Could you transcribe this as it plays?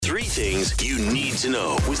things you need to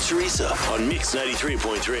know with Teresa on Mix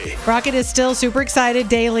 93.3. Rocket is still super excited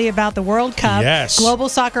daily about the World Cup. Yes. Global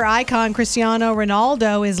soccer icon Cristiano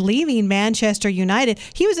Ronaldo is leaving Manchester United.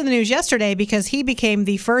 He was in the news yesterday because he became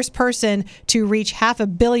the first person to reach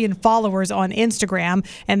 500 million followers on Instagram.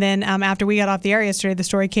 And then after we got off the air yesterday, the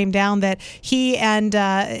story came down that he and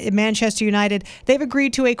Manchester United, they've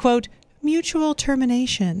agreed to a, quote, mutual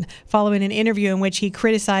termination following an interview in which he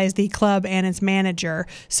criticized the club and its manager.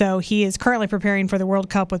 So he is currently preparing for the World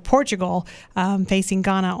Cup with Portugal, facing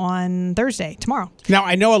Ghana on Thursday, tomorrow. Now,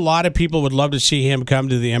 I know a lot of people would love to see him come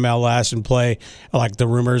to the MLS and play, like the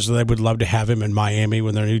rumors they would love to have him in Miami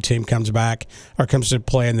when their new team comes back or comes to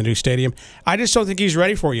play in the new stadium. I just don't think he's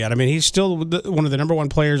ready for it yet. I mean, he's still one of the number one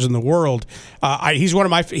players in the world.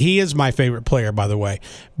 He is my favorite player, by the way.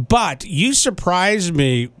 But you surprised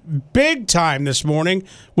me big time this morning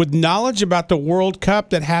with knowledge about the World Cup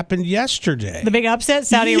that happened yesterday. The big upset,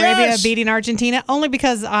 Saudi Arabia beating Argentina, only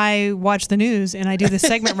because I watch the news and I do this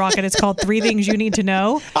segment, Rocket. It's called 3 Things You Need to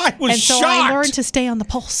Know. I was and so shocked. I learned to stay on the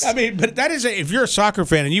pulse. I mean, but that is, if you're a soccer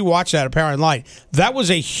fan and you watch that at Power and Light, that was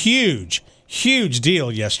a huge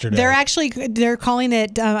deal yesterday. They're calling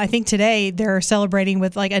it, I think today, they're celebrating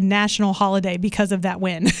with like a national holiday because of that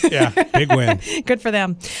win. Yeah, big win. Good for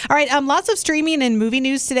them. All right, lots of streaming and movie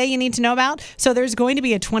news today you need to know about. So there's going to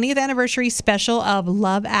be a 20th anniversary special of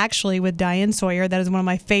Love Actually with Diane Sawyer. That is one of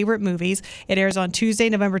my favorite movies. It airs on Tuesday,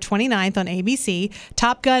 November 29th on ABC.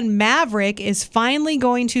 Top Gun Maverick is finally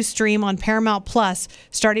going to stream on Paramount Plus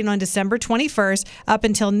starting on December 21st. Up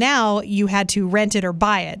until now, you had to rent it or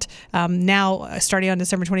buy it. Now, starting on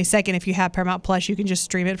December 22nd, if you have Paramount Plus, you can just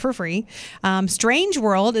stream it for free. Strange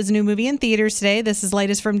World is a new movie in theaters today. This is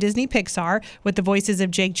latest from Disney Pixar with the voices of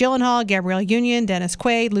Jake Gyllenhaal, Gabrielle Union, Dennis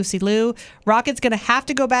Quaid, Lucy Liu. Rocket's going to have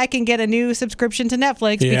to go back and get a new subscription to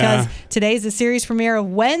Netflix because today's the series premiere of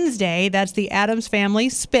Wednesday. That's the Addams Family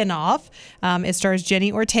spinoff. It stars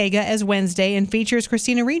Jenny Ortega as Wednesday and features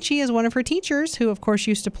Christina Ricci as one of her teachers, who, of course,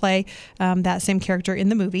 used to play that same character in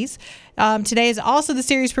the movies. Today is also the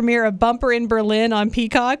series premiere of Bumper in Berlin on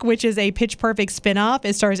Peacock, which is a Pitch Perfect spinoff.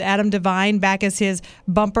 It stars Adam Devine back as his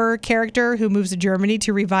Bumper character who moves to Germany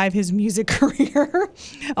to revive his music career.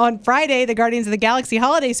 On Friday, the Guardians of the Galaxy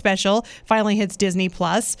holiday special finally hits Disney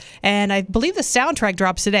Plus, and I believe the soundtrack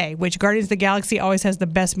drops today, which Guardians of the Galaxy always has the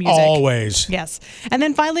best music. Always. Yes. And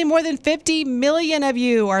then finally, more than 50 million of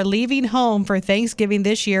you are leaving home for Thanksgiving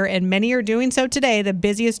this year, and many are doing so today, the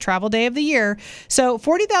busiest travel day of the year. So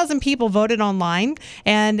 40,000 people voted online,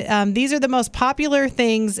 and these are the most popular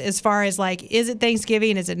things as far as like, is it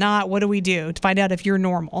Thanksgiving? Is it not? What do we do to find out if you're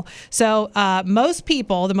normal? So most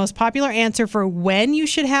people, the most popular answer for when you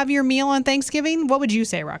should have your meal on Thanksgiving, what would you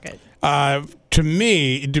say, Rocket? To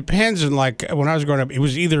me, it depends on, like, when I was growing up, it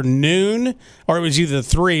was either noon or it was either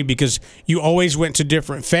 3 because you always went to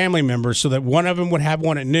different family members so that one of them would have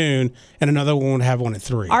one at noon and another one would have one at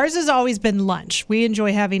 3. Ours has always been lunch. We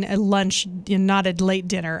enjoy having a lunch and not a late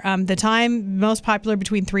dinner. The time most popular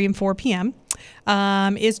between 3 and 4 p.m.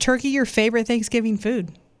 Is turkey your favorite Thanksgiving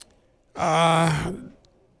food? Mine's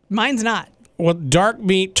not. Well, dark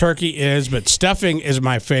meat turkey is, but stuffing is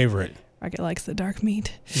my favorite. Rocket likes the dark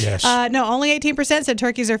meat. Yes. No, only 18% said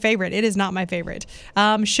turkey's their favorite. It is not my favorite.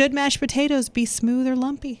 Should mashed potatoes be smooth or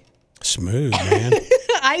lumpy? Smooth, man.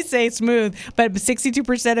 I say smooth, but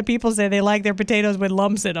 62% of people say they like their potatoes with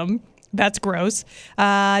lumps in them. That's gross.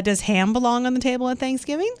 Does ham belong on the table at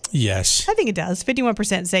Thanksgiving? Yes. I think it does.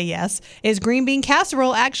 51% say yes. Is green bean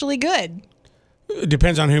casserole actually good? It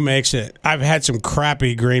depends on who makes it. I've had some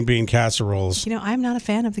crappy green bean casseroles. You know, I'm not a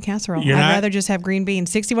fan of the casserole. You're I'd not? rather just have green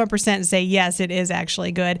beans. 61% say yes, it is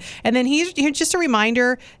actually good. And then here's just a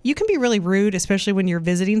reminder, you can be really rude, especially when you're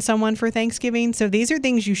visiting someone for Thanksgiving. So these are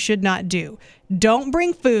things you should not do. Don't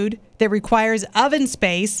bring food that requires oven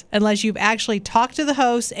space unless you've actually talked to the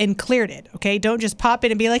host and cleared it, okay? Don't just pop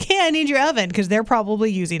in and be like, hey, I need your oven, because they're probably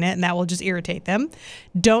using it, and that will just irritate them.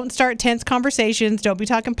 Don't start tense conversations. Don't be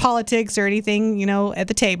talking politics or anything, you know, at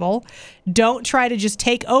the table. Don't try to just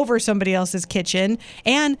take over somebody else's kitchen.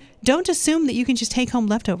 And don't assume that you can just take home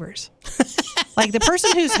leftovers. Like, the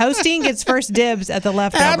person who's hosting gets first dibs at the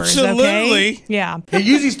leftovers. Absolutely. Okay? Yeah. It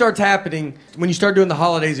usually starts happening when you start doing the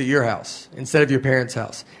holidays at your house instead of your parents'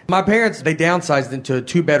 house. My parents, they downsized into a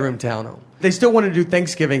 2-bedroom townhome. They still want to do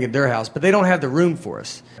Thanksgiving at their house, but they don't have the room for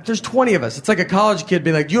us. There's 20 of us. It's like a college kid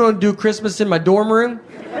being like, you want to do Christmas in my dorm room?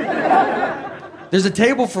 There's a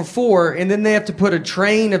table for 4, and then they have to put a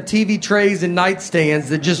train of TV trays and nightstands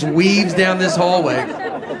that just weaves down this hallway.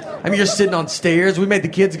 I mean, you're sitting on stairs. We made the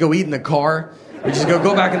kids go eat in the car. We just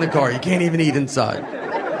go back in the car. You can't even eat inside.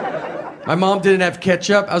 My mom didn't have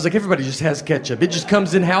ketchup. I was like, everybody just has ketchup. It just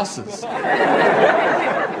comes in houses.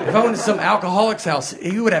 If I went to some alcoholic's house,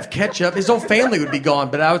 he would have ketchup. His whole family would be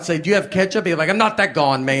gone. But I would say, do you have ketchup? He'd be like, I'm not that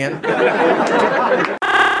gone, man.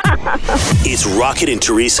 It's Rocket and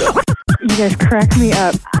Teresa You guys crack me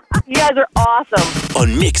up. You guys are awesome.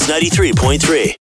 on Mix 93.3.